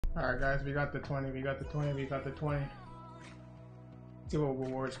Alright guys, we got the 20, we got the 20, we got the 20. See what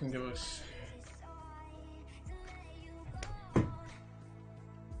rewards can give us.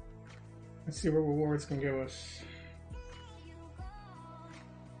 Let's see what rewards can give us.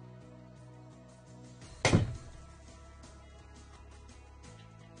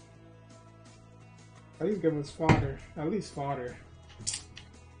 At least give us fodder. At least fodder.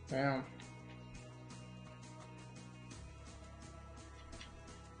 Damn.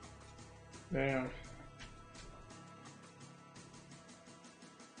 Damn.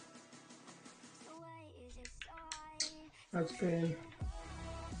 That's pain.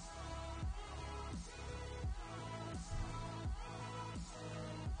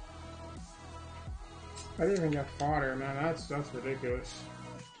 I didn't even get fodder, man. That's ridiculous.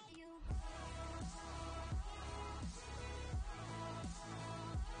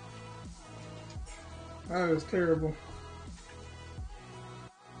 That is terrible.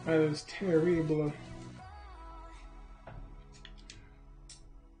 That is terrible.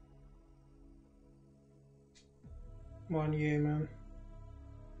 Come on, yeah, man.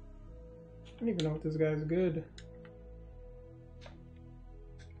 I don't even know if this guy's good.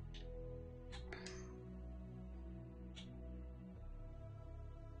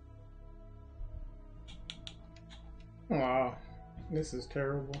 Wow, this is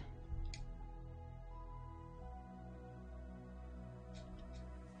terrible.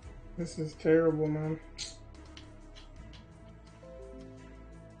 This is terrible, man.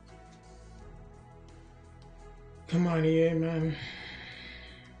 Come on, EA, man.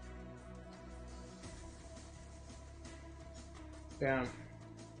 Damn.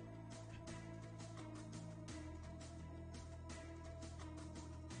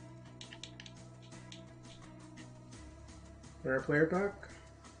 Rare player pack.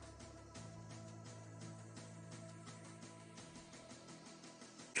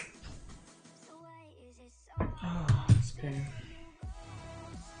 Oh, it's pain.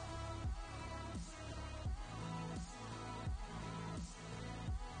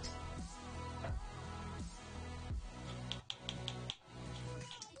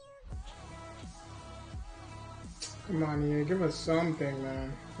 Come on, EA, give us something,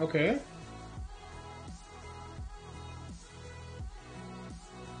 man. Okay.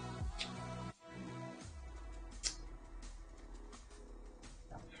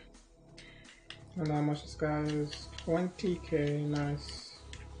 I don't know how much this guy is. 20k, nice.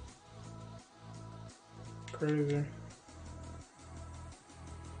 Crazy.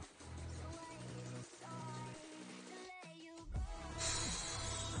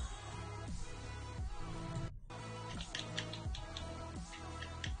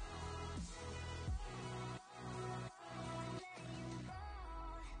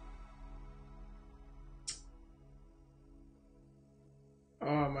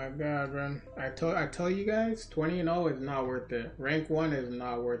 Oh my god, man. I tell you guys, 20-0 is not worth it. Rank 1 is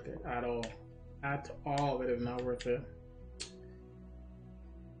not worth it at all. At all, it is not worth it.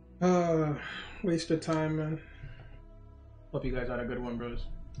 Waste of time, man. Hope you guys had a good one, bros.